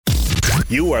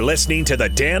You are listening to the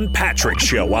Dan Patrick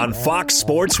Show on Fox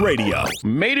Sports Radio.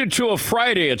 Made it to a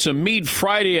Friday. It's a Meat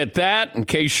Friday at that. In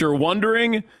case you're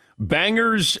wondering,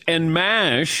 bangers and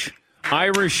mash,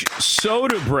 Irish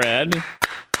soda bread.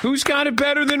 Who's got it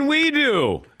better than we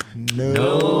do?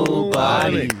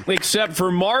 Nobody. Except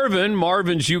for Marvin.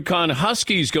 Marvin's Yukon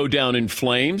Huskies go down in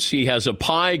flames. He has a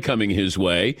pie coming his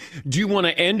way. Do you want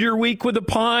to end your week with a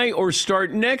pie or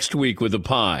start next week with a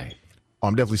pie?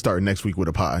 I'm definitely starting next week with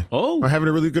a pie. Oh. I'm having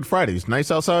a really good Friday. It's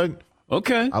nice outside.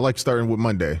 Okay. I like starting with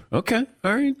Monday. Okay.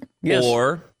 All right. Yes.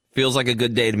 Or feels like a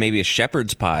good day to maybe a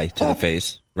shepherd's pie to the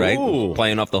face, right? Ooh.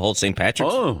 Playing off the whole St.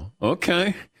 Patrick's. Oh,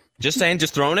 okay. Just saying,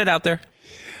 just throwing it out there.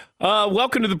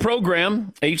 Welcome to the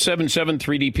program,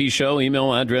 877-3DP Show.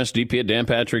 Email address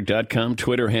dp@danpatrick.com.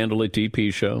 Twitter handle at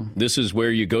DP Show. This is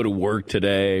where you go to work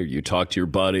today. Or you talk to your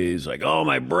buddies like, oh,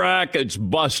 my bracket's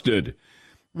busted.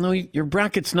 No, your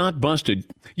bracket's not busted.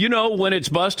 You know when it's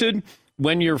busted?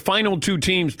 When your final two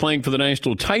teams playing for the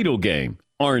national title game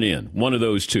aren't in, one of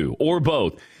those two, or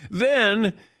both.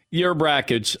 Then your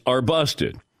brackets are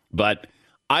busted. But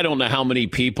I don't know how many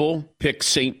people pick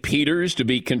St. Peter's to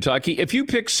beat Kentucky. If you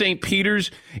pick St. Peter's,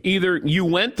 either you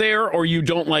went there or you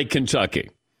don't like Kentucky.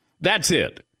 That's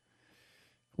it.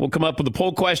 We'll come up with a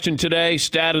poll question today,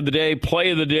 stat of the day,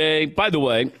 play of the day. By the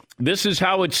way, this is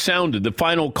how it sounded. The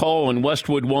final call in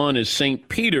Westwood 1 is St.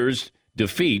 Peter's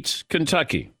defeats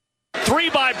Kentucky. Three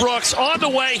by Brooks on the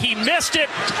way. He missed it.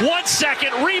 1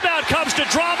 second. Rebound comes to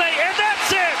Drame, and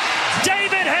that's it.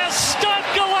 David has stunned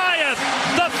Goliath.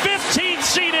 The 15th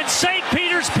seeded St.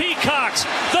 Peter's Peacocks,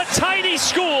 the tiny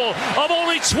school of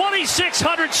only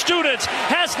 2,600 students,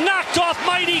 has knocked off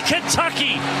mighty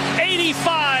Kentucky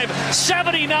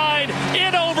 85-79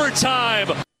 in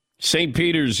overtime. St.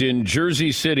 Peter's in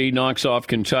Jersey City knocks off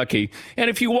Kentucky.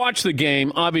 And if you watch the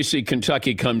game, obviously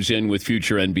Kentucky comes in with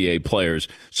future NBA players.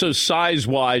 So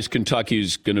size-wise,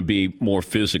 Kentucky's going to be more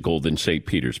physical than St.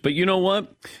 Peter's. But you know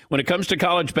what? When it comes to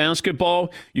college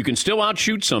basketball, you can still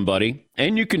outshoot somebody,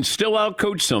 and you can still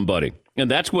outcoach somebody. And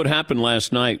that's what happened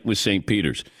last night with St.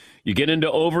 Peter's. You get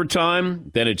into overtime,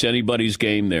 then it's anybody's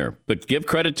game there. But give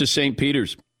credit to St.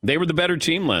 Peter's. They were the better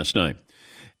team last night.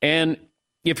 And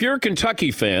if you're a Kentucky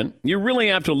fan, you really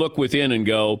have to look within and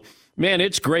go, man,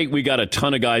 it's great we got a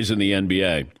ton of guys in the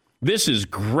NBA. This is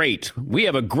great. We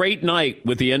have a great night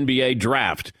with the NBA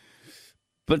draft.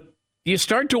 But you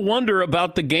start to wonder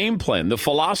about the game plan, the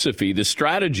philosophy, the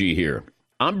strategy here.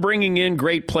 I'm bringing in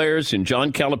great players, and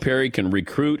John Calipari can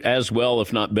recruit as well,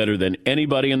 if not better, than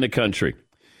anybody in the country.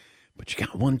 But you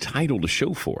got one title to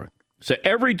show for it. So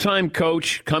every time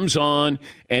Coach comes on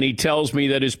and he tells me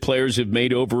that his players have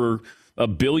made over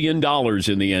 $1 billion in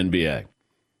the NBA,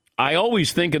 I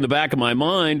always think in the back of my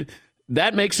mind,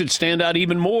 that makes it stand out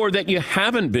even more that you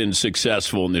haven't been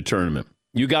successful in the tournament.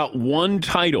 You got one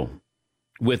title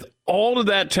with all of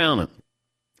that talent,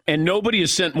 and nobody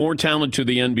has sent more talent to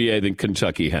the NBA than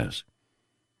Kentucky has.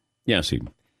 Yes, Eden.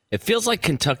 It feels like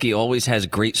Kentucky always has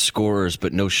great scorers,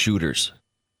 but no shooters.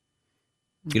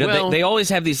 You know, they always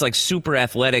have these like super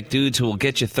athletic dudes who will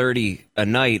get you 30 a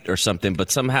night or something, but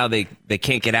somehow they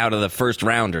can't get out of the first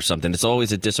round or something. It's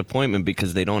always a disappointment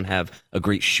because they don't have a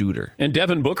great shooter. And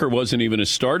Devin Booker wasn't even a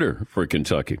starter for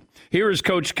Kentucky. Here is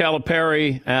Coach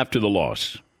Calipari after the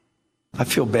loss. I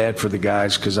feel bad for the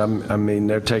guys because, I mean,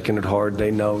 they're taking it hard.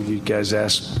 They know. You guys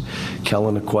asked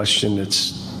Kellen a question.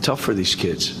 It's tough for these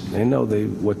kids. They know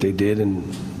what they did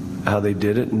and how they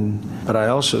did it. But I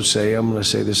also say, I'm going to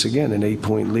say this again, an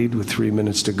 8-point lead with 3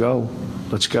 minutes to go.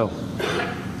 Let's go.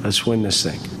 Let's win this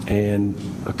thing. And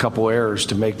a couple errors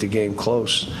to make the game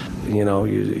close. You know,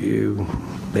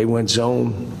 they went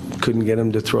zone, couldn't get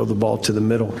them to throw the ball to the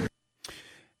middle.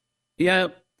 Yeah,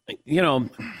 you know,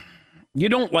 you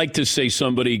don't like to say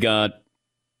somebody got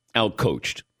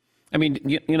outcoached. I mean,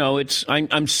 you know,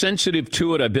 I'm sensitive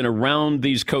to it. I've been around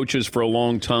these coaches for a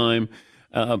long time.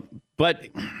 But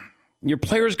your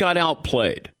players got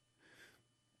outplayed.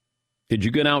 Did you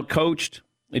get outcoached?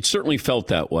 It certainly felt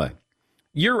that way.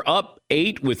 You're up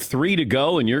 8 with 3 to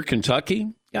go, and you're Kentucky.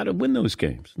 You got to win those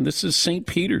games. And this is St.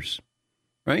 Peter's,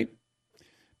 right?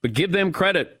 But give them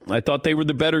credit. I thought they were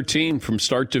the better team from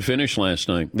start to finish last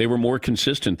night. They were more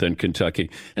consistent than Kentucky.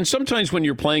 And sometimes when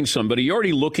you're playing somebody, you're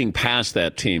already looking past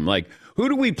that team. Like, who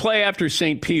do we play after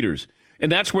St. Peter's?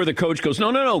 And that's where the coach goes,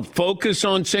 no, focus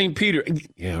on St. Peter.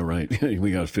 Yeah, right. We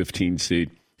got a 15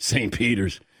 seed, St.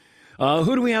 Peter's.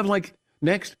 Who do we have like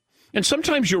next? And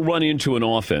sometimes you'll run into an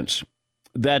offense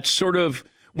that's sort of,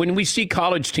 when we see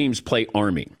college teams play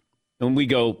Army, and we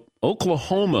go,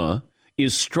 Oklahoma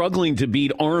is struggling to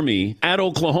beat Army at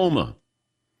Oklahoma.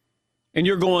 And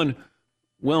you're going,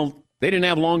 well, they didn't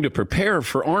have long to prepare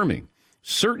for Army.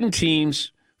 certain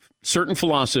teams, certain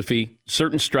philosophy,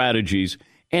 certain strategies,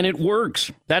 and it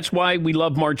works. That's why we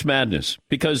love March Madness,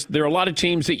 because there are a lot of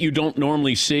teams that you don't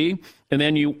normally see, and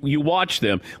then you watch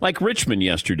them. Like Richmond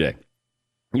yesterday.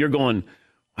 You're going,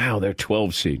 wow, they're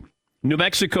 12 seed. New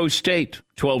Mexico State,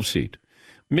 12 seed.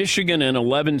 Michigan, an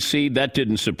 11 seed. That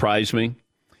didn't surprise me.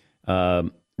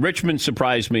 Richmond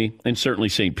surprised me, and certainly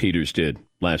St. Peter's did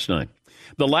last night.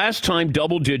 The last time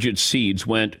double-digit seeds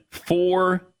went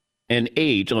 4 and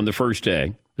 8 on the first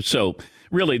day. So,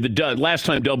 really, the last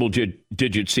time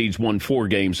double-digit seeds won 4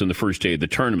 games on the first day of the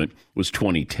tournament was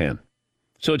 2010.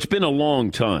 So it's been a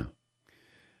long time.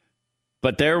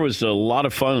 But there was a lot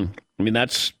of fun. I mean,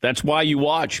 that's why you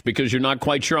watch, because you're not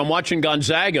quite sure. I'm watching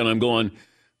Gonzaga, and I'm going,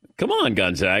 come on,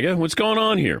 Gonzaga, what's going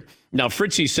on here? Now,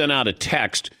 Fritzy sent out a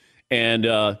text, and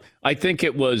I think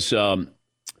it was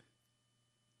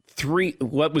 3,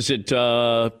 what was it?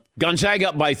 Gonzaga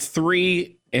up by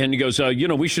 3, and he goes,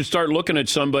 we should start looking at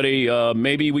somebody.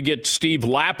 Maybe we get Steve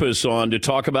Lapis on to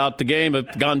talk about the game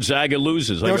if Gonzaga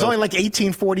loses. There was only like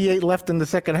 18:48 left in the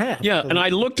second half. Yeah, and I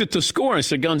looked at the score, and I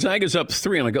said, Gonzaga's up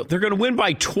 3, and I go, they're going to win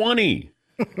by 20.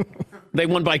 They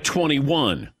won by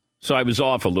 21, so I was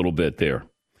off a little bit there.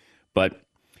 But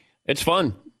it's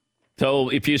fun. So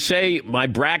if you say my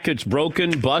bracket's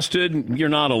broken, busted, you're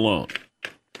not alone.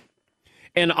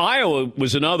 And Iowa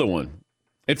was another one.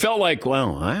 It felt like,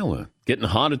 well, Iowa getting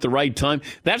hot at the right time.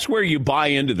 That's where you buy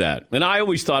into that. And I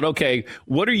always thought, okay,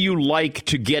 what are you like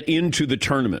to get into the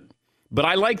tournament? But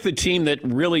I like the team that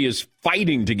really is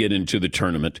fighting to get into the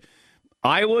tournament.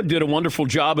 Iowa did a wonderful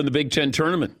job in the Big Ten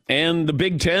tournament. And the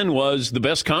Big Ten was the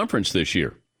best conference this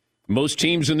year. Most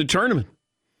teams in the tournament.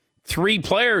 3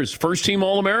 players, first-team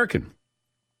All-American.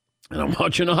 And I'm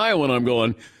watching Iowa, and I'm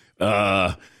going,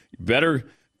 better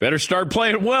start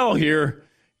playing well here.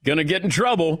 Going to get in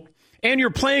trouble. And you're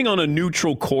playing on a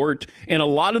neutral court, and a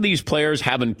lot of these players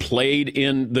haven't played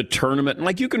in the tournament.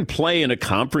 Like, you can play in a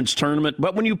conference tournament,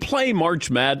 but when you play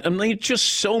March Madness, I mean, it's just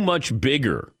so much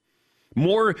bigger.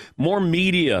 More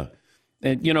media,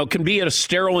 and, can be at a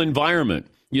sterile environment.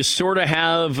 You sort of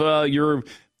have your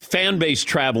fan base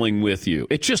traveling with you.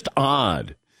 It's just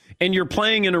odd. And you're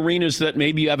playing in arenas that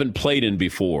maybe you haven't played in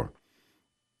before.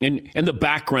 And the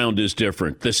background is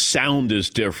different. The sound is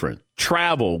different.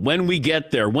 Travel, when we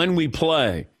get there, when we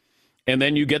play. And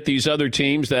then you get these other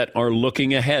teams that are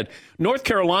looking ahead. North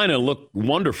Carolina looked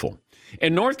wonderful.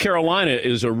 And North Carolina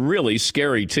is a really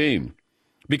scary team.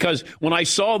 Because when I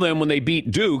saw them when they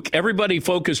beat Duke, everybody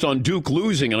focused on Duke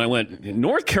losing. And I went,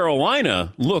 North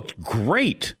Carolina looked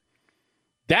great.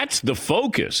 That's the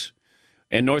focus.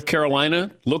 And North Carolina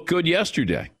looked good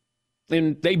yesterday.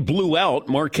 And they blew out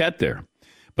Marquette there.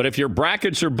 But if your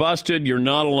brackets are busted, you're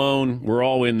not alone. We're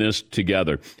all in this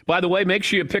together. By the way, make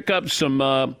sure you pick up some,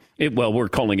 we're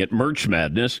calling it Merch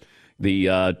Madness,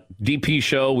 the DP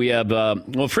show. We have,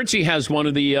 Fritzy has one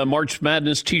of the March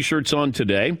Madness T-shirts on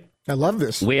today. I love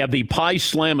this. We have the Pie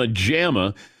Slamma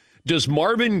Jamma. Does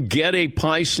Marvin get a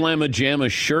Pie Slamma Jamma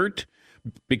shirt?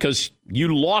 Because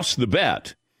you lost the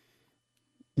bet.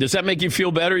 Does that make you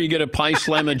feel better? You get a Pie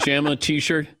Slamma Jamma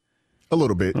T-shirt? A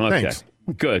little bit. Okay. Thanks.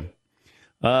 Good.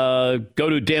 Go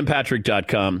to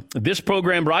danpatrick.com. This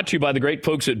program brought to you by the great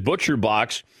folks at Butcher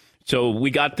Box. So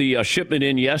we got the shipment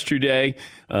in yesterday.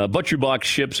 Butcher Box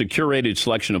ships a curated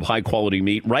selection of high-quality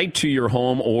meat right to your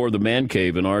home or the man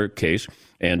cave in our case.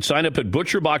 And sign up at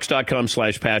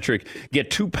butcherbox.com/Patrick. Get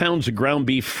 2 pounds of ground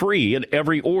beef free at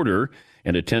every order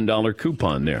and a $10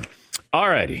 coupon there. All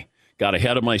righty. Got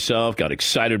ahead of myself. Got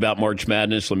excited about March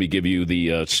Madness. Let me give you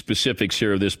the specifics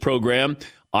here of this program.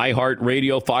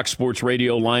 iHeartRadio, Fox Sports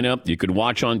Radio lineup. You can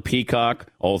watch on Peacock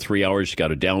all 3 hours. You got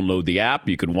to download the app.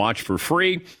 You can watch for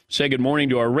free. Say good morning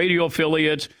to our radio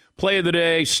affiliates. Play of the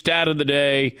day, stat of the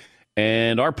day,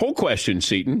 and our poll question,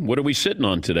 Seton. What are we sitting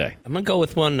on today? I'm going to go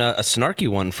with one, a snarky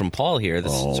one from Paul here.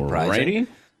 This is surprising.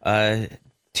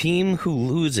 Team who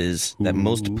loses that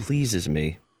most pleases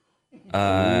me.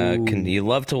 Can you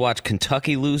love to watch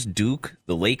Kentucky lose, Duke,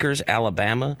 the Lakers,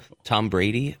 Alabama, Tom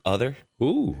Brady, other?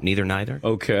 Ooh. Neither.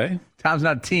 Okay. Tom's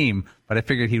not a team, but I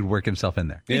figured he'd work himself in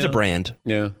there. He's a brand.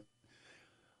 Yeah.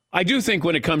 I do think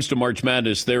when it comes to March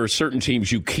Madness, there are certain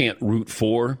teams you can't root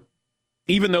for,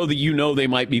 even though that they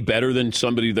might be better than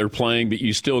somebody they're playing, but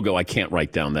you still go, I can't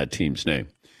write down that team's name.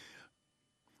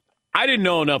 I didn't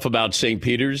know enough about St.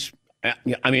 Peter's.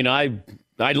 I mean, I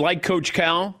like Coach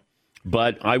Cal,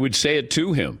 but I would say it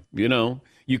to him.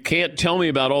 You can't tell me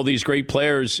about all these great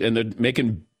players and they're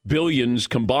making billions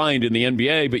combined in the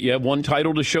NBA, but you have one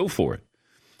title to show for it.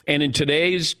 And in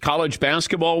today's college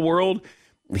basketball world,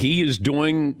 he is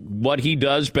doing what he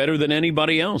does better than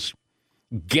anybody else.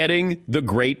 getting the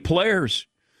great players.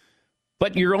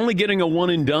 But you're only getting a one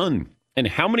and done. And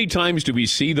how many times do we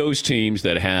see those teams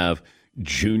that have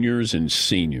juniors and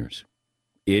seniors?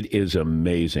 It is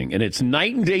amazing. And it's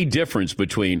night and day difference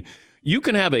between you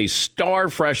can have a star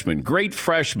freshman, great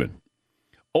freshman,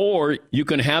 or you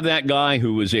can have that guy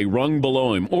who is a rung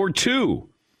below him, or two,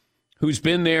 who's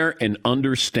been there and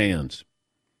understands.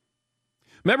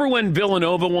 Remember when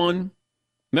Villanova won?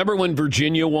 Remember when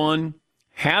Virginia won?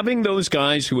 Having those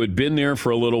guys who had been there for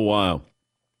a little while.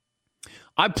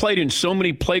 I've played in so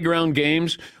many playground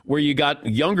games where you got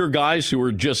younger guys who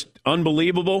are just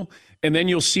unbelievable, and then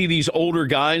you'll see these older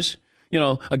guys,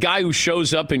 a guy who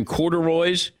shows up in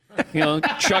corduroys,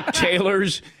 Chuck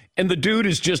Taylors, and the dude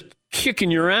is just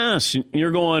kicking your ass, and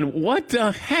you're going, what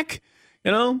the heck?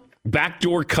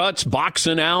 Backdoor cuts,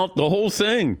 boxing out, the whole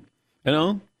thing,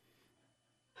 Yeah,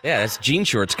 that's jean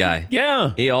shorts guy.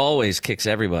 Yeah. He always kicks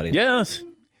everybody. Yes.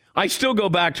 I still go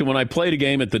back to when I played a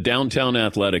game at the Downtown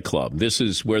Athletic Club. This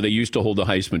is where they used to hold the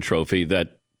Heisman Trophy.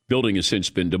 That building has since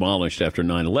been demolished after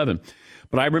 9/11.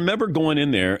 But I remember going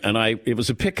in there, and it was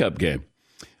a pickup game.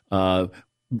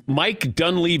 Mike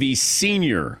Dunleavy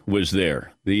Sr. was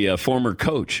there, the former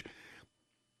coach.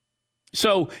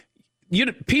 So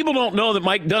people don't know that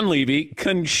Mike Dunleavy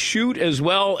can shoot as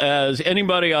well as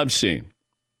anybody I've seen.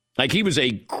 Like, he was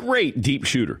a great deep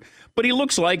shooter. But he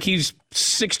looks like he's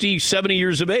 60, 70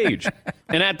 years of age.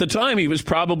 And at the time, he was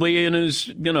probably in his,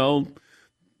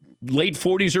 late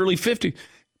 40s, early 50s.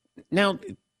 Now,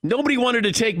 nobody wanted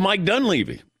to take Mike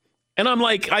Dunleavy. And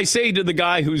I say to the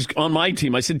guy who's on my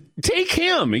team, I said, take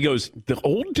him. He goes, the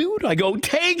old dude? I go,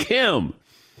 take him.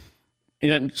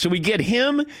 And so we get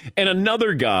him and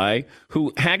another guy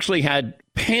who actually had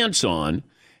pants on.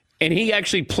 And he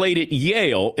actually played at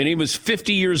Yale, and he was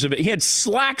 50 years of age. He had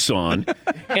slacks on,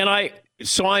 and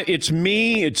it's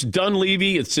me, it's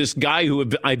Dunleavy, it's this guy who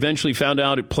I eventually found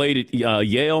out it played at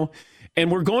Yale,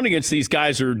 and we're going against these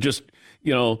guys who are just,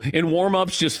 in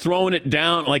warm-ups, just throwing it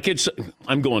down.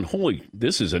 I'm going, holy,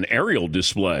 this is an aerial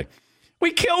display.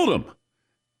 We killed him.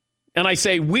 And I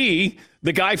say we,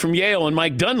 the guy from Yale and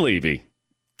Mike Dunleavy,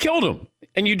 killed him.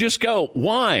 And you just go,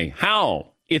 why? How?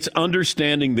 It's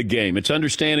understanding the game. It's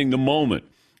understanding the moment.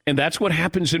 And that's what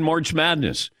happens in March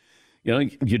Madness. You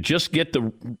just get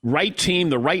the right team,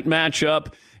 the right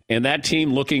matchup, and that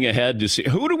team looking ahead to see,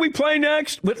 who do we play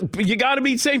next? You got to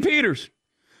beat St. Peter's.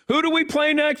 Who do we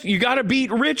play next? You got to beat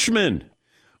Richmond.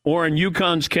 Or in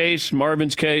UConn's case,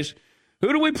 Marvin's case,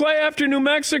 who do we play after New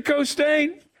Mexico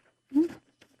State?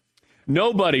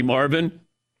 Nobody, Marvin.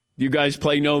 You guys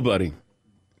play nobody.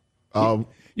 You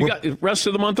got the rest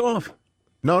of the month off.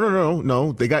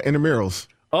 No. They got intramurals.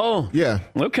 Oh. Yeah.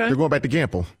 Okay. They're going back to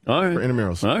Gamble. All right. For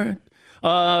intramurals. All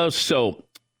right. So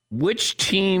which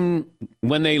team,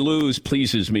 when they lose,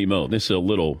 pleases me most? This is a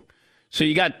little... So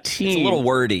you got team... It's a little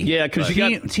wordy. Yeah, because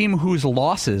you got... Team whose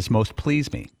losses most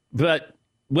please me. But,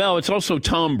 it's also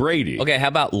Tom Brady. Okay, how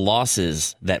about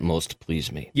losses that most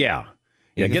please me? Yeah.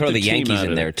 You can get throw the the Yankees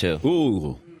in there, there, too.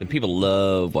 Ooh. And people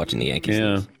love watching the Yankees. Yeah.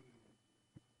 lose.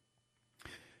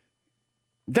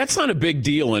 That's not a big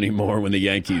deal anymore when the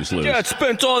Yankees lose. Yeah,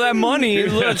 spent all that money.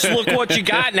 Let's look what you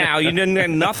got now. You didn't get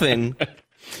nothing.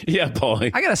 Yeah,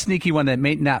 Paulie. I got a sneaky one that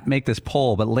may not make this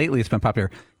poll, but lately it's been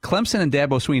popular. Clemson and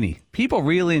Dabo Swinney. People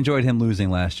really enjoyed him losing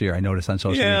last year, I noticed on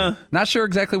social media. Not sure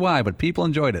exactly why, but people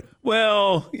enjoyed it.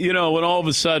 Well, when all of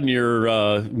a sudden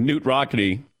you're Newt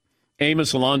Rockney,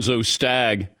 Amos Alonzo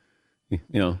Stagg,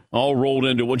 all rolled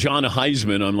into John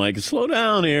Heisman, I'm like, slow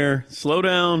down here. Slow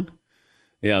down.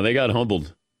 Yeah, they got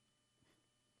humbled.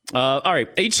 All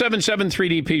right,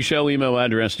 877-3DP Show, email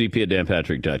address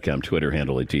dp@danpatrick.com, Twitter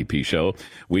handle at DP Show.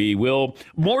 We will,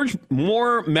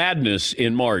 more madness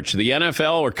in March, the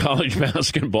NFL or college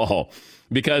basketball,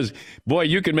 because, boy,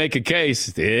 you can make a case,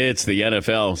 it's the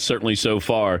NFL, certainly so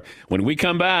far. When we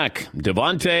come back,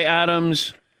 Devante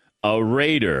Adams, a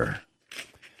Raider.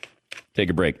 Take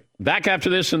a break. Back after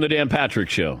this in the Dan Patrick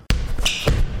Show.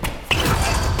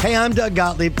 Hey, I'm Doug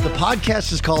Gottlieb. The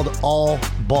podcast is called All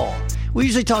Ball. We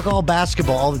usually talk all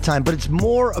basketball all the time, but it's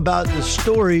more about the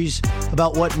stories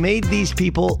about what made these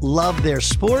people love their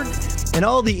sport and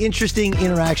all the interesting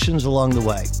interactions along the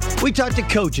way. We talk to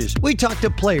coaches. We talk to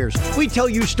players. We tell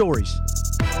you stories.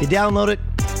 You download it.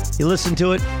 You listen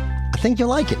to it. I think you'll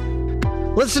like it.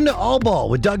 Listen to All Ball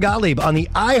with Doug Gottlieb on the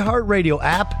iHeartRadio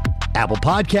app, Apple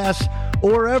Podcasts,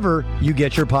 or wherever you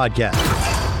get your podcasts.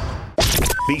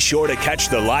 Be sure to catch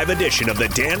the live edition of the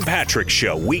Dan Patrick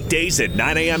Show weekdays at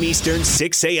 9 a.m. Eastern,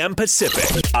 6 a.m.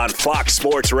 Pacific on Fox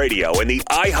Sports Radio and the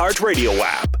iHeartRadio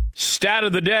app. Stat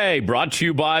of the day brought to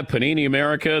you by Panini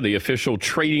America, the official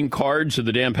trading cards of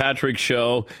the Dan Patrick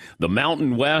Show. The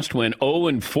Mountain West went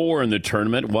 0-4 in the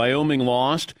tournament. Wyoming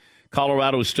lost.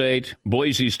 Colorado State,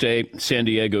 Boise State, San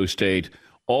Diego State,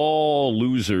 all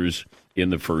losers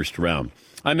in the first round.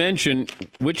 I mentioned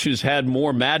which has had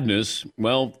more madness.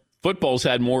 Well, football's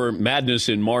had more madness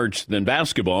in March than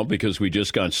basketball because we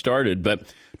just got started.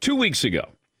 But 2 weeks ago,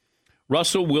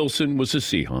 Russell Wilson was a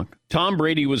Seahawk. Tom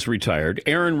Brady was retired.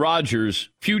 Aaron Rodgers'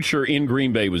 future in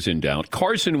Green Bay was in doubt.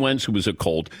 Carson Wentz was a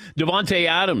Colt. Devante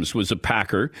Adams was a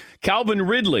Packer. Calvin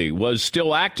Ridley was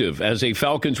still active as a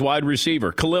Falcons wide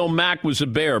receiver. Khalil Mack was a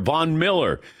Bear. Von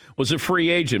Miller was a free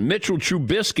agent. Mitchell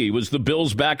Trubisky was the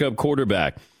Bills' backup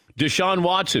quarterback. Deshaun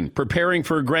Watson preparing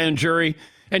for a grand jury.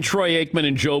 And Troy Aikman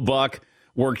and Joe Buck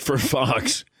worked for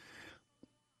Fox.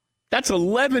 That's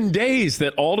 11 days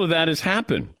that all of that has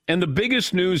happened. And the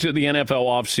biggest news of the NFL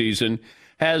offseason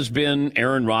has been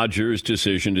Aaron Rodgers'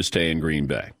 decision to stay in Green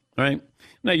Bay. All right?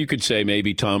 Now, you could say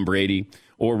maybe Tom Brady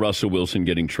or Russell Wilson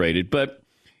getting traded, but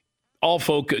all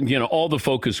the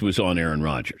focus was on Aaron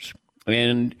Rodgers.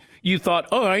 And you thought,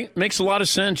 all right, makes a lot of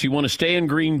sense. You want to stay in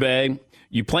Green Bay.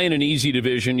 You play in an easy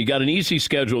division. You got an easy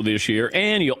schedule this year,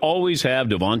 and you always have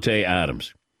Devante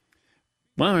Adams.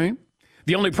 All right.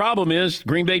 The only problem is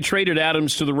Green Bay traded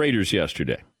Adams to the Raiders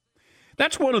yesterday.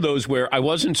 That's one of those where I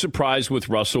wasn't surprised with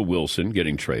Russell Wilson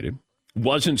getting traded.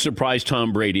 Wasn't surprised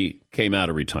Tom Brady came out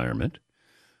of retirement.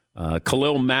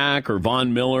 Khalil Mack or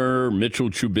Von Miller, Mitchell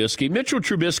Trubisky. Mitchell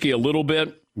Trubisky a little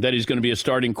bit, that he's going to be a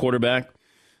starting quarterback.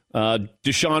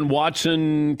 Deshaun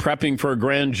Watson prepping for a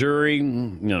grand jury.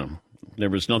 There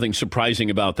was nothing surprising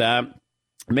about that.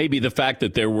 Maybe the fact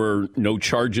that there were no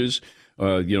charges,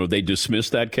 they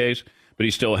dismissed that case. But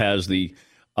he still has the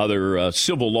other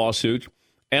civil lawsuit.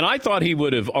 And I thought he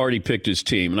would have already picked his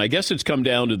team. And I guess it's come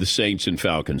down to the Saints and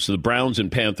Falcons. So the Browns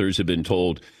and Panthers have been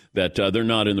told that they're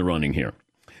not in the running here.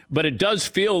 But it does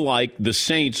feel like the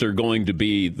Saints are going to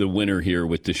be the winner here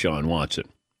with Deshaun Watson.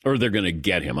 Or they're going to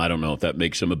get him. I don't know if that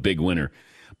makes him a big winner.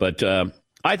 But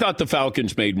I thought the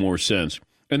Falcons made more sense.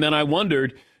 And then I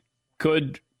wondered,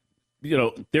 could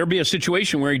there be a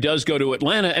situation where he does go to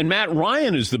Atlanta, and Matt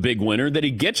Ryan is the big winner, that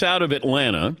he gets out of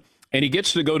Atlanta and he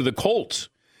gets to go to the Colts,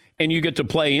 and you get to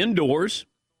play indoors.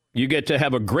 You get to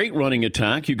have a great running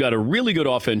attack. You got a really good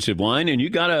offensive line, and you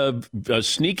got a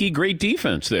sneaky great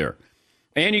defense there.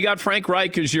 And you got Frank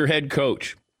Reich as your head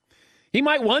coach. He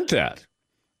might want that.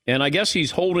 And I guess he's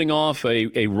holding off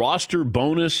a roster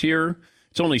bonus here.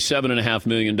 It's only $7.5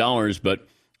 million, but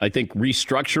I think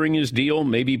restructuring his deal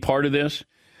may be part of this.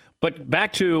 But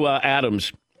back to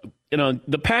Adams,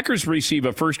 the Packers receive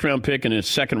a first-round pick and a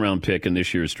second-round pick in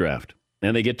this year's draft,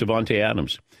 and they get Devante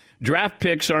Adams. Draft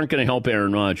picks aren't going to help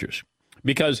Aaron Rodgers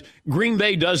because Green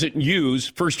Bay doesn't use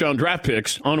first-round draft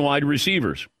picks on wide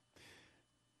receivers.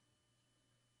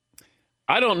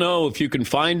 I don't know if you can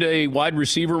find a wide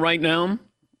receiver right now.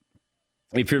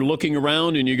 If you're looking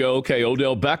around and you go, okay,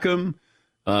 Odell Beckham,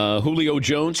 Julio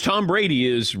Jones. Tom Brady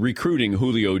is recruiting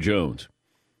Julio Jones.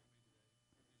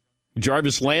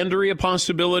 Jarvis Landry, a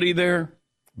possibility there.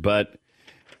 But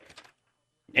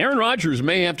Aaron Rodgers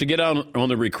may have to get out on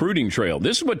the recruiting trail.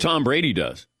 This is what Tom Brady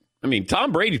does. I mean,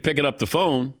 Tom Brady's picking up the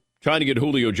phone, trying to get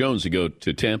Julio Jones to go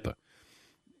to Tampa.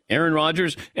 Aaron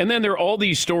Rodgers. And then there are all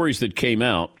these stories that came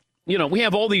out. We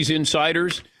have all these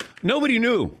insiders. Nobody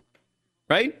knew,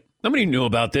 right? Nobody knew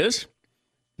about this.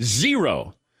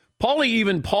 Zero. Paulie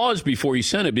even paused before he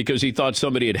sent it because he thought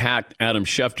somebody had hacked Adam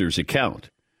Schefter's account.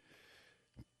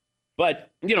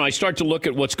 But, I start to look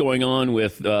at what's going on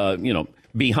with,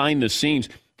 behind the scenes.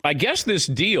 I guess this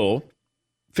deal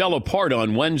fell apart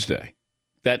on Wednesday,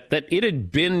 that it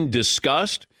had been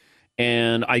discussed.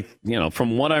 And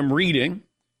from what I'm reading,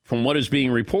 from what is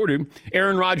being reported,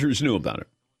 Aaron Rodgers knew about it.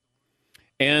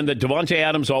 And that Devante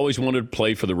Adams always wanted to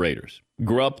play for the Raiders.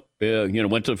 Grew up,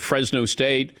 went to Fresno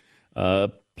State,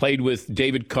 played with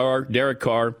Derek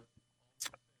Carr.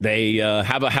 They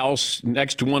have a house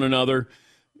next to one another.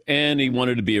 And he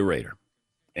wanted to be a Raider.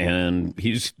 And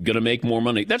he's going to make more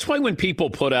money. That's why when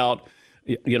people put out,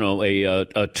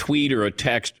 a tweet or a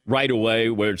text right away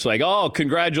where it's like, oh,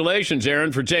 congratulations,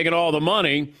 Aaron, for taking all the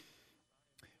money.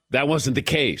 That wasn't the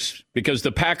case because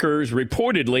the Packers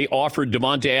reportedly offered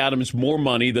Devante Adams more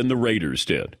money than the Raiders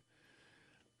did.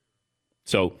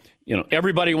 So,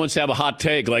 everybody wants to have a hot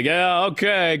take like, yeah,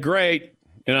 okay, great.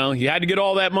 He had to get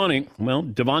all that money. Well,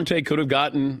 Devante could have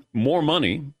gotten more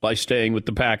money by staying with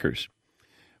the Packers.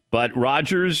 But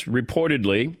Rodgers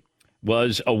reportedly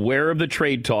was aware of the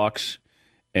trade talks,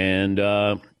 and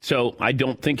so I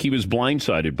don't think he was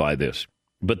blindsided by this.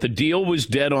 But the deal was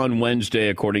dead on Wednesday,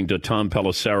 according to Tom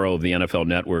Pelissero of the NFL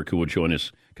Network, who will join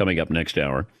us coming up next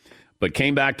hour, but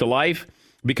came back to life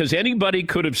because anybody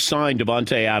could have signed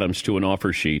Devante Adams to an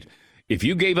offer sheet. If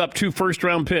you gave up 2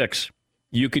 first-round picks,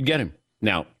 you could get him.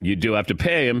 Now, you do have to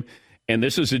pay him, and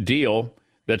this is a deal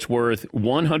that's worth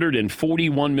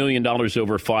 $141 million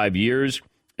over 5 years,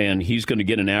 and he's going to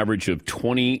get an average of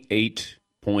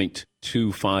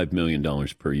 $28.25 million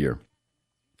per year.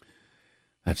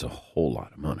 That's a whole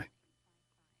lot of money.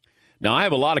 Now, I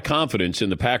have a lot of confidence in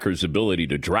the Packers' ability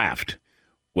to draft.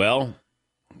 Well,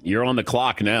 you're on the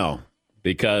clock now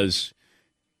because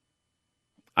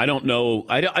I don't know.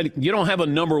 You don't have a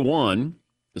number one.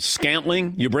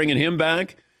 Scantling, you bringing him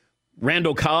back?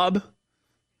 Randall Cobb?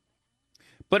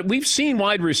 But we've seen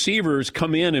wide receivers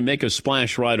come in and make a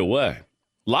splash right away.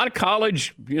 A lot of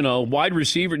college, wide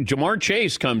receiver. Jamar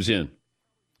Chase comes in.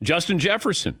 Justin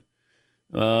Jefferson.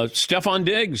 Stephon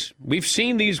Diggs. We've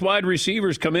seen these wide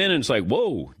receivers come in and it's like,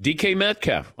 whoa, DK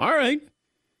Metcalf. All right.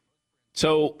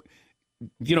 So,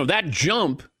 that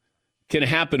jump can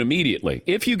happen immediately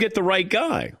if you get the right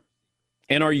guy.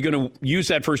 And are you going to use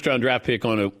that first-round draft pick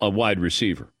on a wide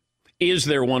receiver? Is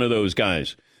there one of those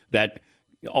guys that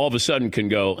all of a sudden can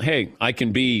go, hey, I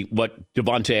can be what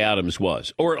Devante Adams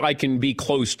was, or I can be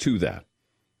close to that?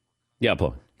 Yeah,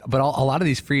 Paul. But a lot of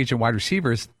these free agent wide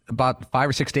receivers, about 5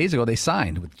 or 6 days ago, they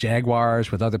signed with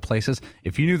Jaguars, with other places.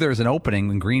 If you knew there was an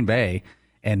opening in Green Bay,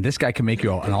 and this guy can make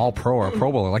you an all-pro or a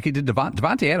Pro Bowler, like he did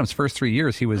Devante Adams' first 3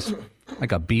 years, he was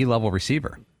like a B-level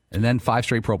receiver, and then 5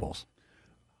 straight Pro Bowls.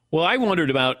 Well, I wondered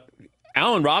about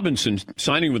Allen Robinson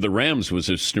signing with the Rams was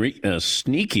a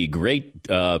sneaky great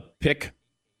pick.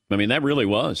 I mean, that really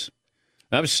was.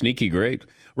 That was sneaky great.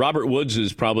 Robert Woods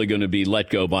is probably going to be let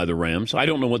go by the Rams. I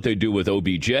don't know what they do with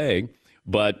OBJ,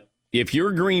 but if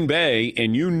you're Green Bay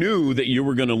and you knew that you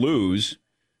were going to lose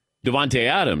Devante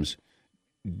Adams,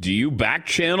 do you back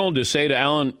channel to say to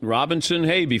Allen Robinson,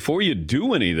 hey, before you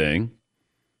do anything,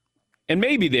 and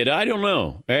maybe they did, I don't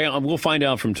know. Hey, we'll find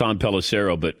out from Tom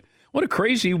Pelissero, but what a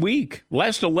crazy week.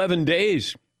 Last 11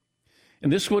 days.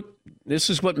 And this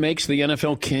is what makes the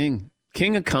NFL king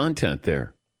of content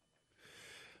there.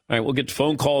 All right, we'll get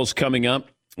phone calls coming up.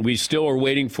 We still are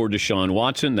waiting for Deshaun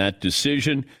Watson, that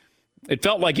decision. It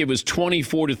felt like it was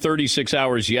 24 to 36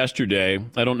 hours yesterday.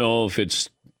 I don't know if it's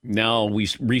now we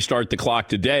restart the clock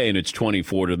today and it's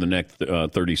 24 to the next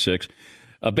 36.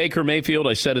 Baker Mayfield,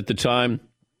 I said at the time,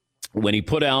 when he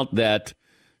put out that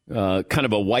kind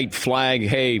of a white flag,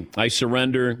 hey, I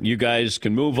surrender, you guys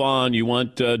can move on, you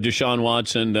want Deshaun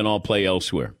Watson, then I'll play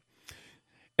elsewhere.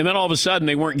 And then all of a sudden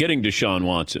they weren't getting Deshaun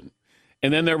Watson.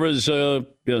 And then there was a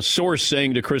source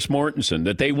saying to Chris Mortensen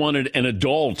that they wanted an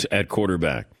adult at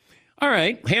quarterback. All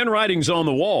right, handwriting's on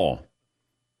the wall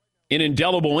in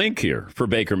indelible ink here for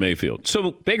Baker Mayfield.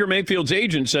 So Baker Mayfield's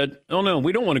agent said, oh, no,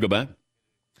 we don't want to go back.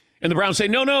 And the Browns say,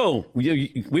 no,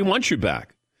 we want you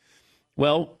back.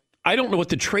 Well, I don't know what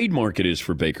the trade market is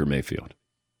for Baker Mayfield.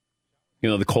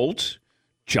 The Colts,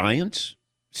 Giants,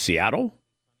 Seattle.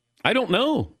 I don't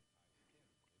know.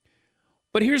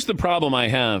 But here's the problem I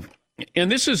have,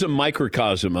 and this is a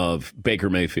microcosm of Baker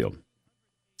Mayfield.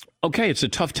 Okay, it's a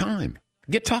tough time.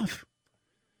 Get tough.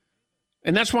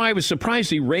 And that's why I was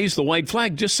surprised he raised the white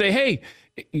flag. Just say, hey,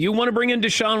 you want to bring in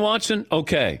Deshaun Watson?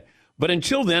 Okay. But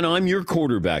until then, I'm your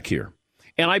quarterback here.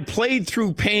 And I played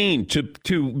through pain to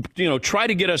try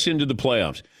to get us into the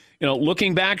playoffs.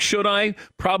 Looking back, should I?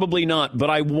 Probably not. But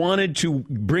I wanted to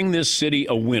bring this city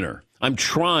a winner. I'm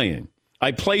trying.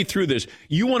 I played through this.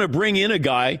 You want to bring in a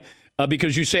guy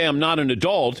because you say I'm not an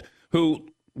adult who,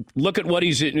 look at what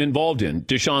he's involved in,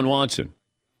 Deshaun Watson.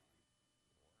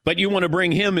 But you want to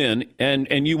bring him in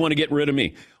and you want to get rid of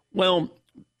me. Well,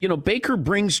 Baker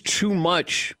brings too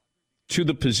much to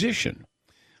the position.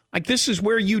 Like, this is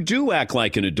where you do act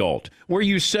like an adult, where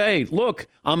you say, look,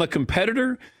 I'm a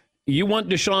competitor. You want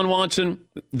Deshaun Watson,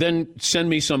 then send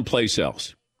me someplace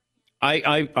else.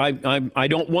 I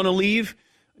don't want to leave.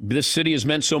 This city has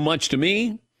meant so much to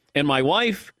me and my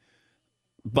wife.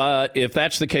 But if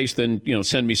that's the case, then,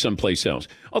 send me someplace else.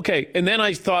 Okay. And then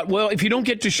I thought, well, if you don't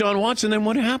get Deshaun Watson, then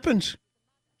what happens?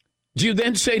 Do you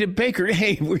then say to Baker,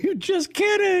 hey, were you just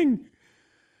kidding?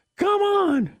 Come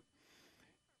on.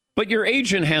 But your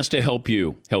agent has to help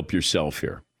you help yourself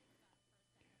here.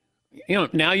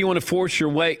 Now you want to force your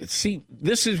way. See,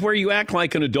 this is where you act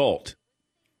like an adult.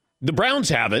 The Browns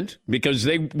haven't, because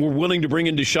they were willing to bring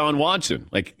in Deshaun Watson.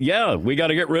 Like, yeah, we got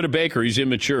to get rid of Baker. He's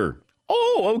immature.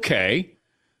 Oh, okay.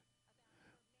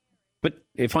 But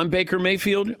if I'm Baker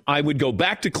Mayfield, I would go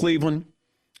back to Cleveland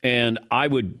and I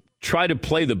would try to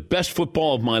play the best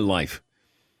football of my life.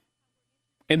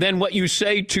 And then what you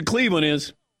say to Cleveland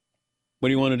is, what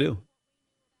do you want to do?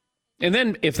 And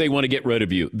then if they want to get rid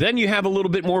of you, then you have a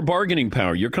little bit more bargaining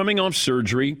power. You're coming off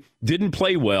surgery, didn't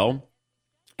play well,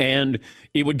 and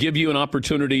it would give you an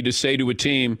opportunity to say to a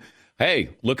team, hey,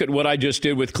 look at what I just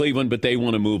did with Cleveland, but they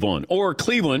want to move on. Or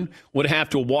Cleveland would have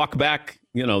to walk back,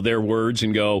 their words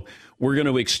and go, we're going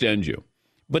to extend you.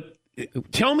 But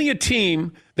tell me a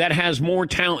team that has more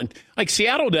talent. Like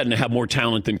Seattle doesn't have more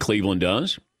talent than Cleveland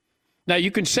does. Now,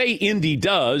 you can say Indy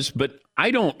does, but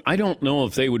I don't know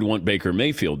if they would want Baker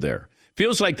Mayfield there.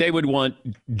 Feels like they would want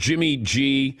Jimmy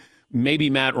G, maybe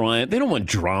Matt Ryan. They don't want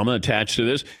drama attached to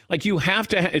this. Like you have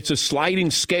to, it's a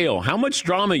sliding scale. How much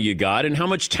drama you got and how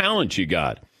much talent you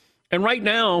got. And right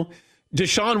now,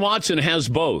 Deshaun Watson has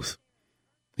both.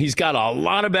 He's got a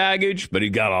lot of baggage, but he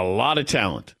got a lot of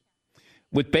talent.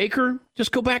 With Baker,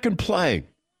 just go back and play.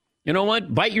 You know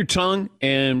what? Bite your tongue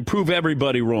and prove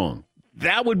everybody wrong.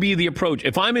 That would be the approach.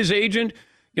 If I'm his agent,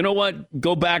 you know what?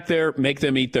 Go back there, make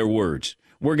them eat their words.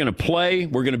 We're going to play.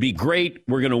 We're going to be great.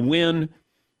 We're going to win.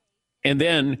 And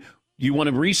then you want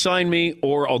to re-sign me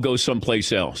or I'll go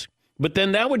someplace else. But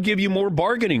then that would give you more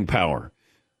bargaining power.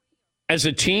 As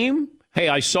a team, hey,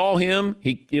 I saw him.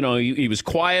 He was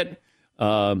quiet.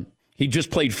 He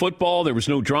just played football. There was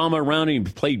no drama around him.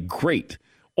 He played great.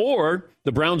 Or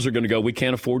the Browns are going to go, we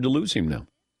can't afford to lose him now.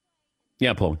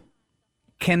 Yeah, Paul.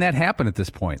 Can that happen at this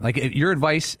point? Like, your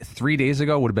advice 3 days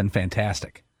ago would have been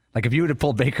fantastic. Like, if you would have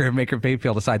pulled Baker and Baker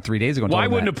Mayfield aside 3 days ago. Why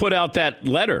wouldn't have put out that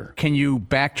letter? Can you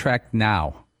backtrack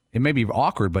now? It may be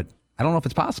awkward, but I don't know if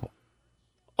it's possible.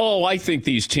 Oh, I think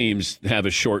these teams have a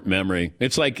short memory.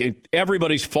 It's like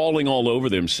everybody's falling all over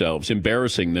themselves,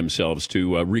 embarrassing themselves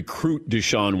to recruit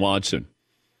Deshaun Watson.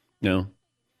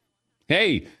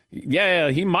 Hey, yeah,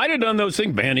 he might have done those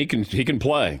things. Man, he can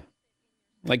play.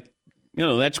 Like,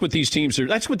 that's what these teams are.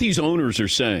 That's what these owners are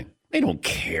saying. They don't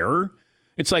care.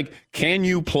 It's like, can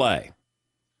you play?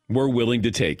 We're willing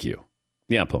to take you.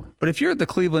 Yeah, Paul. But if you're the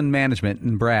Cleveland management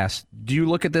and brass, do you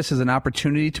look at this as an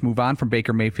opportunity to move on from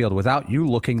Baker Mayfield without you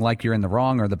looking like you're in the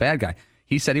wrong or the bad guy?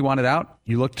 He said he wanted out.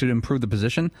 You look to improve the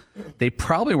position. They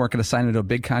probably weren't going to sign him to a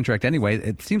big contract anyway.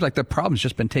 It seems like the problem's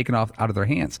just been taken out of their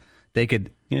hands. They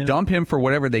could dump him for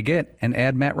whatever they get and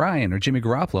add Matt Ryan or Jimmy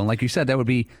Garoppolo. And like you said, that would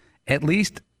be at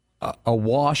least a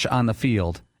wash on the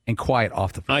field and quiet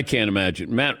off the field. I can't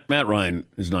imagine. Matt Ryan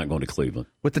is not going to Cleveland.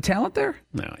 With the talent there?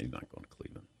 No, he's not going to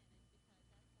Cleveland.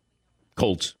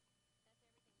 Colts.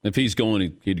 If he's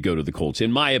going, he'd go to the Colts,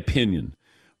 in my opinion.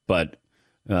 But,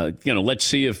 let's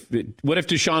see what if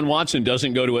Deshaun Watson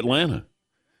doesn't go to Atlanta?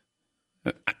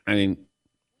 I mean,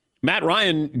 Matt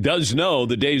Ryan does know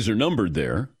the days are numbered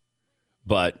there,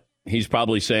 but he's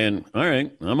probably saying, all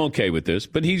right, I'm okay with this.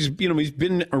 But he's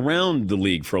been around the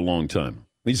league for a long time.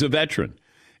 He's a veteran.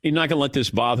 He's not going to let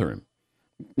this bother him.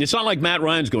 It's not like Matt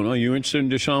Ryan's going, oh, you interested in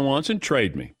Deshaun Watson?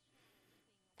 Trade me.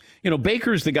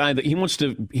 Baker's the guy that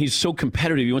he's so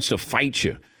competitive, he wants to fight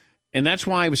you. And that's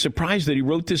why I was surprised that he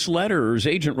wrote this letter, or his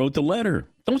agent wrote the letter.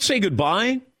 Don't say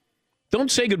goodbye.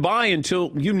 Don't say goodbye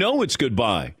until you know it's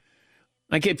goodbye.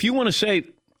 Like, if you want to say,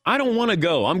 I don't want to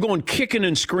go, I'm going kicking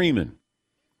and screaming.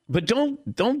 But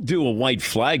don't do a white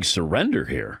flag surrender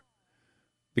here,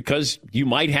 because you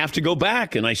might have to go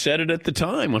back. And I said it at the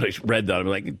time when I read that. I'm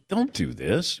like, don't do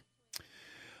this.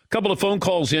 A couple of phone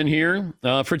calls in here.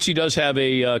 Fritzy does have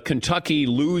a Kentucky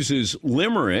loses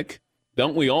limerick.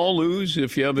 Don't we all lose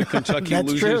if you have a Kentucky That's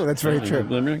loses? true. That's very true.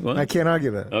 Limerick? What? I can't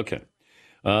argue that. Okay.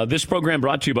 This program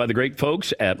brought to you by the great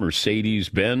folks at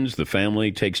Mercedes-Benz. The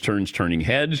family takes turns turning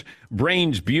heads.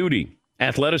 Brains, beauty,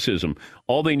 athleticism.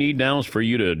 All they need now is for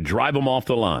you to drive them off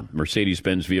the lawn.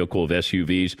 Mercedes-Benz vehicle of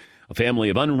SUVs. A family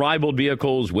of unrivaled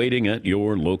vehicles waiting at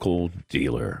your local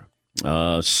dealer.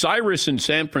 Cyrus in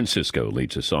San Francisco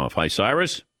leads us off. Hi,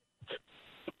 Cyrus.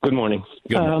 Good morning.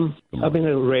 Good morning. I've been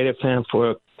a Raider fan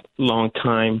for a long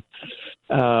time,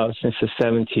 since the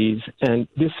 70s. And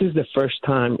this is the first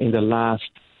time in the last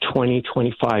 20,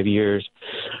 25 years,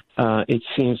 it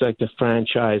seems like the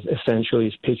franchise essentially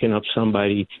is picking up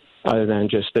somebody other than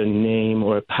just a name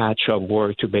or a patch of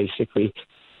work to basically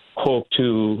hope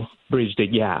to bridge the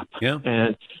gap. Yeah.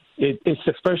 And it's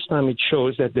the first time it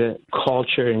shows that the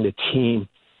culture in the team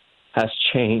has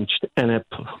changed, and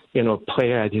a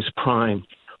player at his prime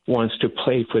wants to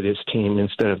play for this team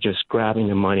instead of just grabbing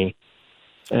the money.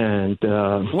 And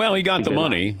well, he got the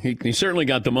money. He certainly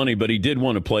got the money, but he did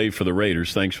want to play for the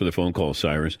Raiders. Thanks for the phone call,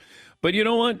 Cyrus. But you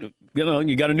know what?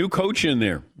 You got a new coach in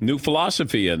there, new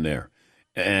philosophy in there.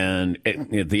 And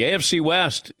the AFC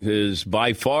West is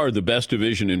by far the best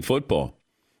division in football.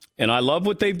 And I love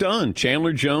what they've done.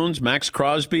 Chandler Jones, Max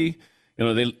Crosby,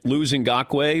 They lose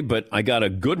Ngakoue, but I got a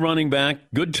good running back,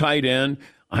 good tight end.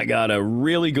 I got a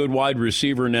really good wide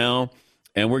receiver now,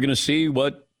 and we're going to see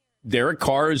what Derek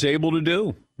Carr is able to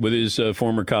do with his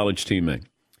former college teammate.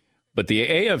 But the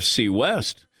AFC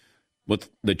West, what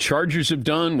the Chargers have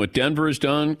done, what Denver has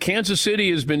done, Kansas City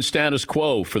has been status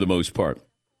quo for the most part.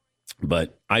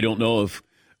 But I don't know if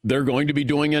they're going to be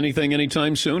doing anything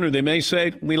anytime soon, or they may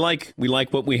say, we like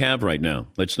what we have right now.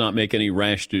 Let's not make any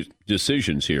rash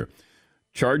decisions here.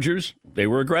 Chargers, they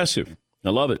were aggressive. I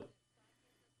love it.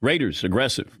 Raiders,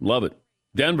 aggressive. Love it.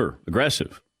 Denver,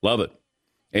 aggressive. Love it.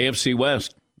 AFC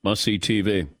West, must-see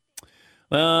TV.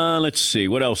 Let's see.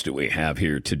 What else do we have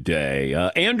here today?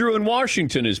 Andrew in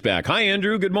Washington is back. Hi,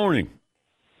 Andrew. Good morning.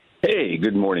 Hey,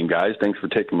 good morning, guys. Thanks for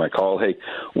taking my call. Hey,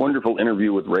 wonderful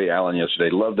interview with Ray Allen yesterday.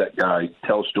 Love that guy.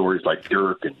 Tells stories like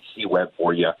Dirk and C-Web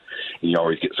for you. You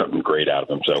always get something great out of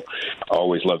him. So I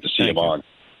always love to see him on.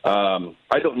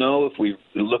 I don't know if we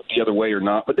looked the other way or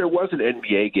not, but there was an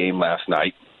NBA game last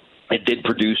night. It did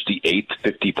produce the 8th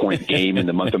 50-point game in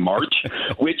the month of March,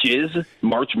 which is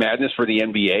March Madness for the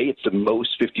NBA. It's the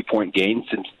most 50-point game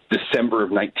since December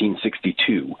of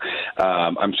 1962.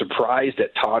 I'm surprised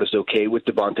that Todd is okay with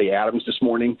Devante Adams this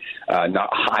morning,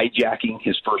 not hijacking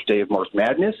his first day of March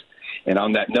Madness. And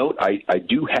on that note, I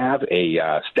do have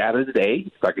a stat of the day.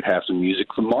 If I could have some music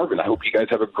from Marvin. I hope you guys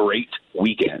have a great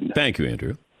weekend. Thank you,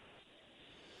 Andrew.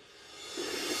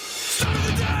 Start of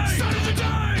the day! Start of the day!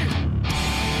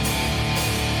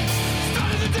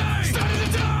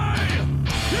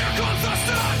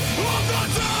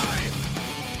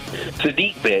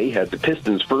 Sadiq Bey had the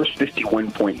Pistons' first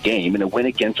 51-point game in a win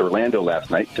against Orlando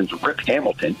last night since Rip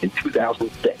Hamilton in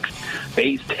 2006.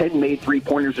 Bey's 10 made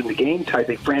three-pointers in the game tied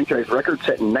a franchise record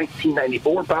set in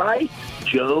 1994 by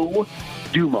Joe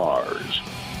Dumars.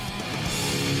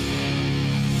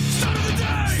 Start of the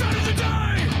day! Start of the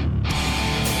day!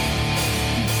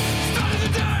 Start of the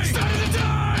day! Start of the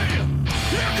day!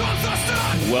 Here comes the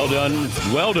start!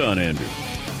 Well done, Andrew.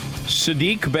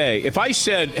 Sadiq Bey. If I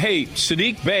said, hey,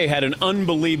 Sadiq Bey had an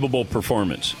unbelievable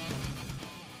performance,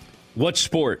 what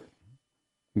sport?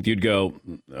 You'd go,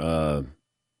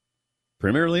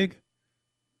 Premier League?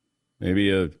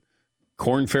 Maybe a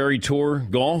Corn Ferry Tour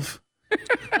golf?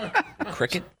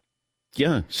 Cricket?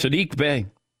 Yeah, Sadiq Bey.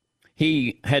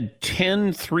 He had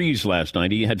 10 threes last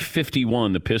night. He had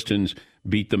 51. The Pistons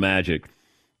beat the Magic.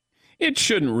 It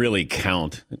shouldn't really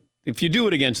count. If you do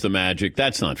it against the Magic,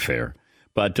 that's not fair.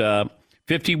 But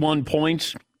 51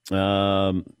 points,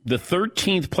 the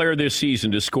 13th player this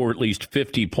season to score at least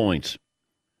 50 points.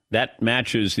 That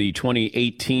matches the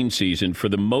 2018 season for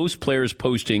the most players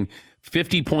posting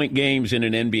 50-point games in the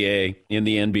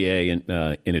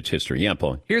NBA in its history. Yeah,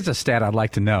 Paul. Here's a stat I'd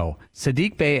like to know.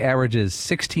 Sadiq Bey averages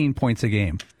 16 points a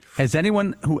game. Has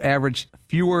anyone who averaged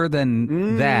fewer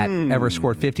than that ever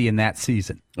scored 50 in that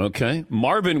season? Okay.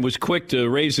 Marvin was quick to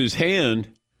raise his hand.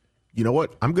 You know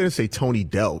what? I'm going to say Tony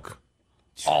Delk.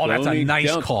 Oh, that's a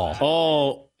nice call.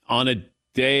 Oh, on a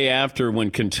day after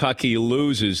when Kentucky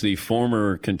loses, the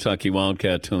former Kentucky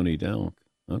Wildcat Tony Delk.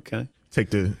 Okay.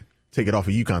 Take it off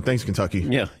of UConn. Thanks, Kentucky.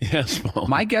 Yeah. Yes, Paul.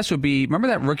 My guess would be, remember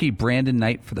that rookie Brandon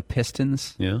Knight for the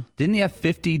Pistons? Yeah. Didn't he have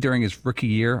 50 during his rookie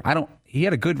year? He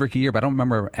had a good rookie year, but I don't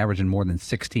remember averaging more than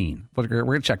 16. We're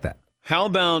going to check that. How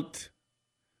about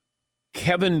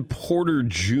Kevin Porter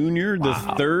Jr., the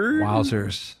third?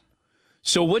 Wowzers.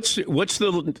 So what's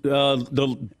the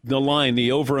line?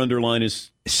 The over-under line is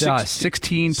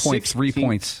 16.3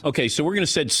 points. Okay, so we're going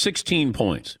to set 16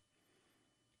 points.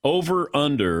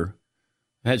 Over-under,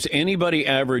 has anybody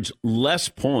averaged less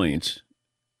points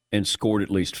and scored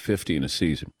at least 50 in a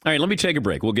season? All right, let me take a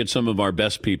break. We'll get some of our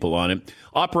best people on it.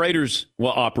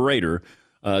 Operator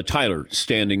Tyler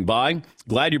standing by.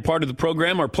 Glad you're part of the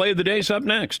program. Our play of the day is up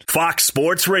next. Fox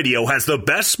Sports Radio has the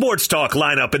best sports talk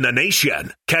lineup in the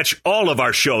nation. Catch all of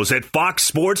our shows at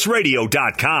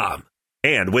foxsportsradio.com.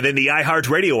 And within the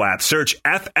iHeartRadio app, search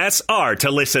FSR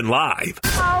to listen live.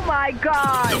 Oh, my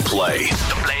God. The play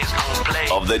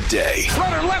of the day.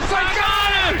 Runner left side,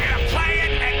 got it! Play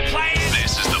it and play it.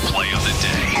 This is the play of the day.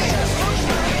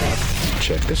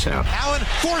 Check this out. Allen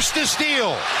forced to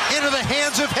steal into the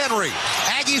hands of Henry.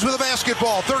 Aggies with a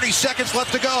basketball. 30 seconds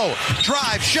left to go.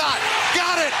 Drive, shot,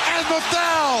 got it, and the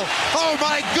foul. Oh,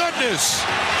 my goodness.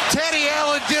 Teddy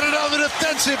Allen did it on the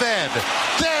defensive end,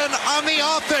 then on the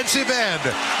offensive end,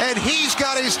 and he's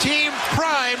got his team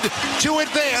primed to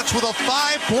advance with a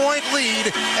 5-point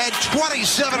lead and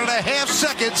 27 and a half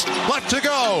seconds left to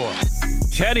go.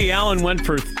 Teddy Allen went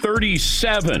for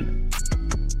 37.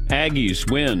 Aggies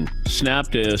win,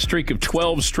 snapped a streak of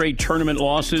 12 straight tournament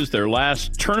losses. Their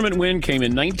last tournament win came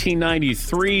in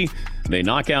 1993. They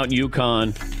knock out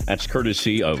UConn. That's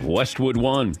courtesy of Westwood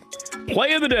One.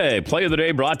 Play of the day. Play of the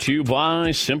day brought to you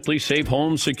by Simply Safe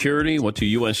Home Security. What do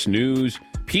U.S. News,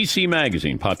 PC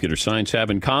Magazine, Popular Science have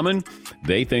in common?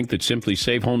 They think that Simply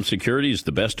Safe Home Security is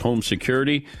the best home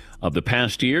security of the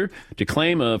past year. To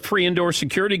claim a free indoor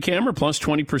security camera plus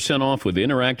 20% off with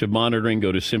interactive monitoring,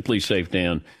 go to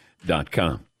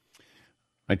simplysafedan.com.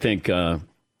 I think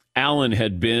Allen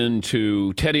had been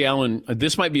to Teddy Allen.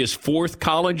 This might be his fourth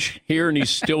college here, and he's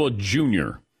still a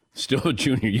junior. Still a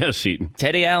junior. Yes, Eaton.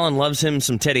 Teddy Allen loves him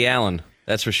some Teddy Allen.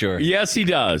 That's for sure. Yes, he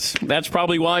does. That's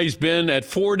probably why he's been at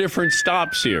 4 different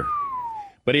stops here.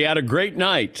 But he had a great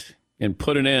night and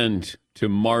put an end to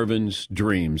Marvin's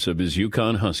dreams of his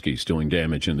UConn Huskies doing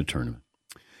damage in the tournament.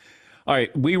 All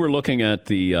right, we were looking at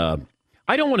the,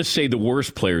 I don't want to say the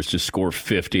worst players to score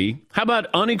 50. How about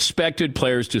unexpected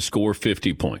players to score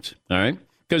 50 points? All right?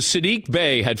 Because Sadiq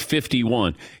Bey had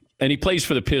 51, and he plays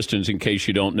for the Pistons, in case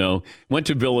you don't know. Went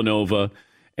to Villanova,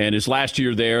 and his last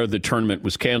year there, the tournament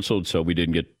was canceled, so we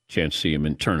didn't get a chance to see him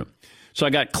in tournament. So I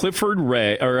got Clifford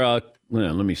Ray,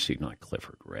 let me see, not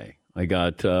Clifford Ray. I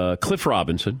got Cliff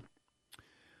Robinson.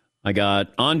 I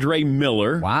got Andre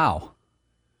Miller. Wow.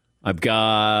 I've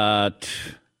got,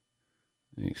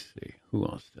 let me see, who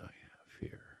else do I have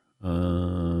here?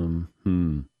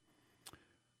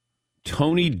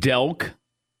 Tony Delk.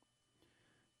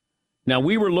 Now,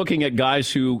 we were looking at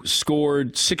guys who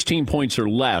scored 16 points or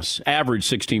less, average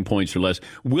 16 points or less.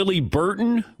 Willie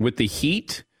Burton with the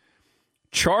Heat.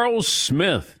 Charles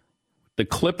Smith, the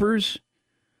Clippers.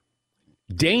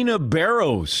 Dana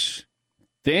Barrows.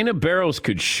 Dana Barrows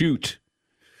could shoot.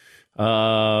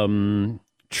 Tracy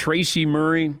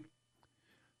Murray.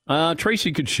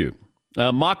 Tracy could shoot.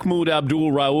 Mahmoud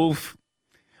Abdul-Rauf.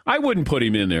 I wouldn't put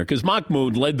him in there because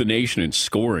Mahmoud led the nation in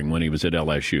scoring when he was at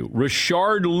LSU.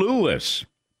 Rashard Lewis.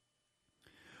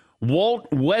 Walt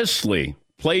Wesley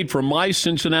played for my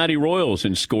Cincinnati Royals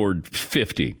and scored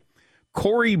 50.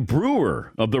 Corey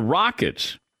Brewer of the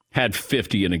Rockets had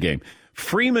 50 in a game.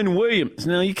 Freeman Williams.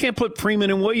 Now, you can't put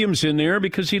Freeman and Williams in there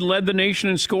because he led the nation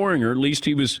in scoring, or at least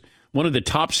he was one of the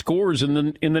top scorers in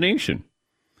the nation.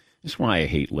 That's why I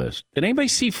hate lists. Did anybody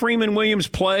see Freeman Williams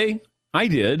play? I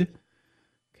did.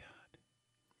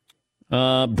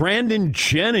 Brandon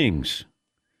Jennings.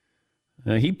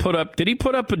 Did he put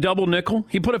up a double nickel?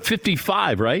 He put up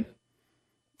 55, right?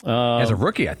 As a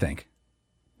rookie, I think.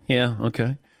 Yeah,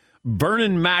 okay.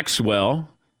 Vernon Maxwell.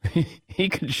 He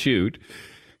could shoot.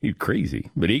 He's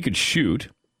crazy, but he could shoot.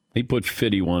 He put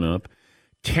 51 up.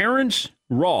 Terrence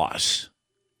Ross.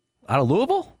 Out of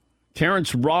Louisville?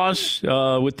 Terrence Ross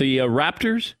with the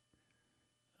Raptors.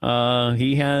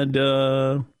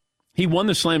 He won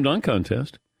the slam dunk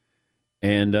contest.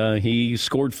 And he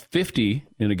scored 50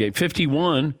 in a game,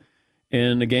 51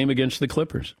 in a game against the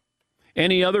Clippers.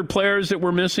 Any other players that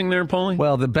were missing there, Paulie?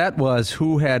 Well, the bet was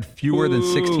who had fewer than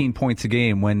 16 points a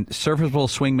game. When serviceable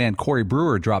swingman Corey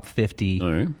Brewer dropped 50,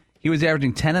 all right. He was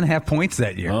averaging 10.5 points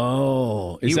that year.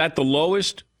 Oh, is that the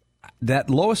lowest? That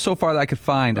lowest so far that I could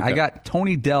find. Okay. I got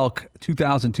Tony Delk,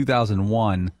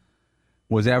 2000-2001,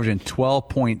 was averaging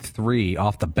 12.3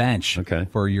 off the bench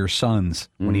for your Suns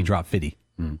when he dropped 50.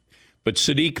 Mm. But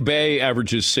Sadiq Bey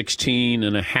averages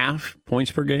 16.5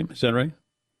 points per game. Is that right?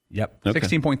 Yep. Okay.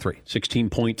 16.3.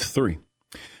 16.3.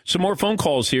 Some more phone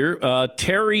calls here.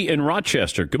 Terry in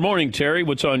Rochester. Good morning, Terry.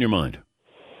 What's on your mind?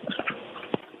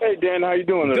 Hey, Dan. How you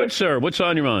doing today? Good, sir. What's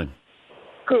on your mind?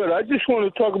 Good. I just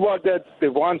want to talk about that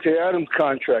Devante Adams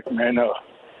contract, man.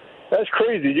 That's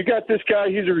crazy. You got this guy.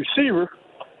 He's a receiver.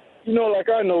 You know, like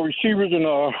I know, receivers and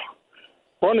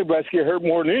running backs get hurt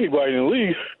more than anybody in the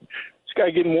league. This guy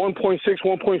getting $1.6,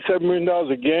 $1.7 million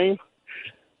a game.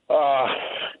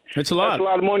 It's a lot. That's a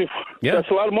lot of money. That's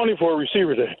a lot of money for a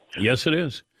receiver there. Yes, it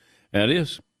is. That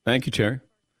is. Thank you, Terry.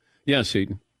 Yes,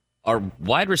 Eden. Are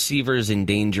wide receivers in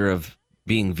danger of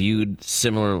being viewed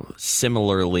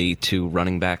similarly to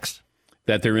running backs?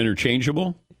 That they're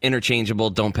interchangeable? Interchangeable.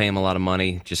 Don't pay them a lot of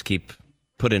money. Just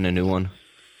put in a new one.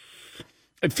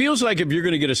 It feels like if you're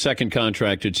going to get a second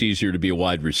contract, it's easier to be a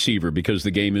wide receiver because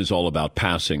the game is all about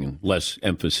passing and less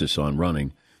emphasis on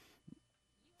running.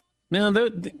 Now,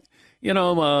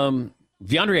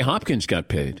 DeAndre Hopkins got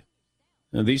paid.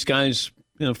 Now, these guys,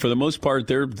 for the most part,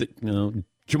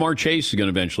 Jamar Chase is going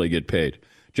to eventually get paid.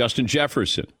 Justin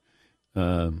Jefferson,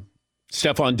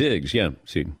 Stephon Diggs, yeah.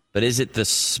 See, but is it the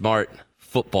smart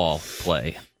football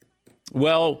play?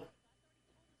 Well,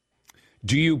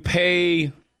 do you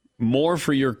pay more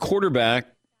for your quarterback,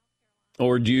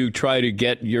 or do you try to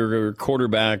get your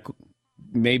quarterback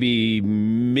maybe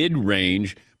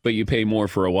mid-range, but you pay more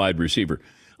for a wide receiver?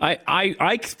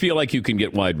 I feel like you can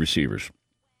get wide receivers.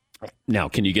 Now,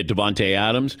 can you get Devante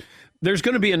Adams? There's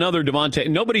going to be another Devante.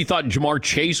 Nobody thought Jamar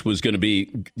Chase was going to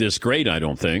be this great, I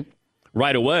don't think,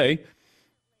 right away.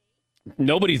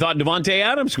 Nobody thought Devante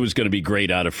Adams was going to be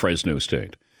great out of Fresno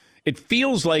State. It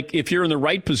feels like if you're in the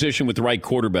right position with the right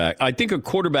quarterback, I think a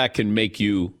quarterback can make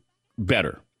you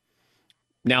better.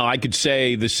 Now, I could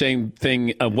say the same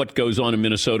thing of what goes on in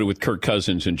Minnesota with Kirk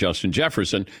Cousins and Justin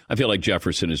Jefferson. I feel like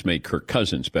Jefferson has made Kirk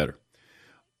Cousins better.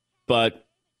 But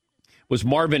was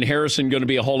Marvin Harrison going to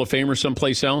be a Hall of Famer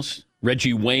someplace else?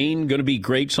 Reggie Wayne going to be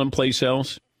great someplace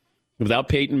else without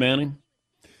Peyton Manning?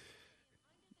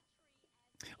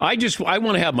 I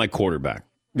want to have my quarterback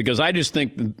because I just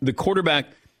think the quarterback,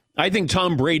 I think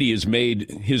Tom Brady has made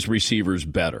his receivers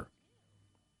better.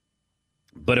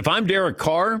 But if I'm Derek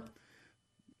Carr,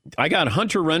 I got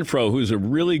Hunter Renfrow, who's a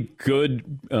really good,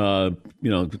 that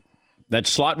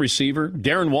slot receiver.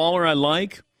 Darren Waller, I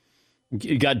like.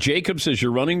 You got Jacobs as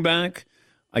your running back.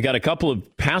 I got a couple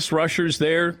of pass rushers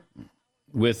there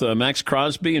with Max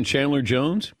Crosby and Chandler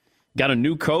Jones. Got a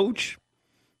new coach.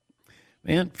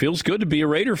 Man, feels good to be a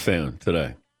Raider fan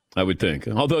today, I would think.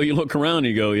 Although you look around and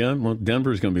you go, yeah, well,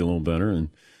 Denver's going to be a little better, and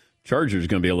Chargers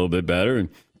going to be a little bit better, and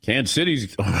Kansas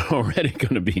City's already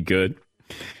going to be good.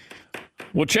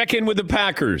 We'll check in with the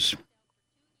Packers.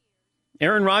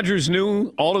 Aaron Rodgers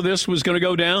knew all of this was going to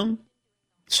go down.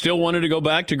 Still wanted to go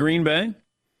back to Green Bay.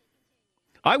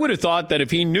 I would have thought that if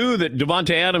he knew that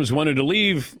Devante Adams wanted to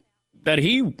leave, that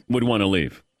he would want to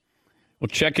leave. We'll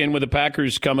check in with the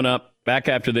Packers coming up. Back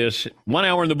after this. 1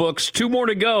 hour in the books. 2 more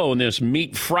to go in this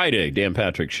Meat Friday Dan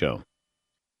Patrick Show.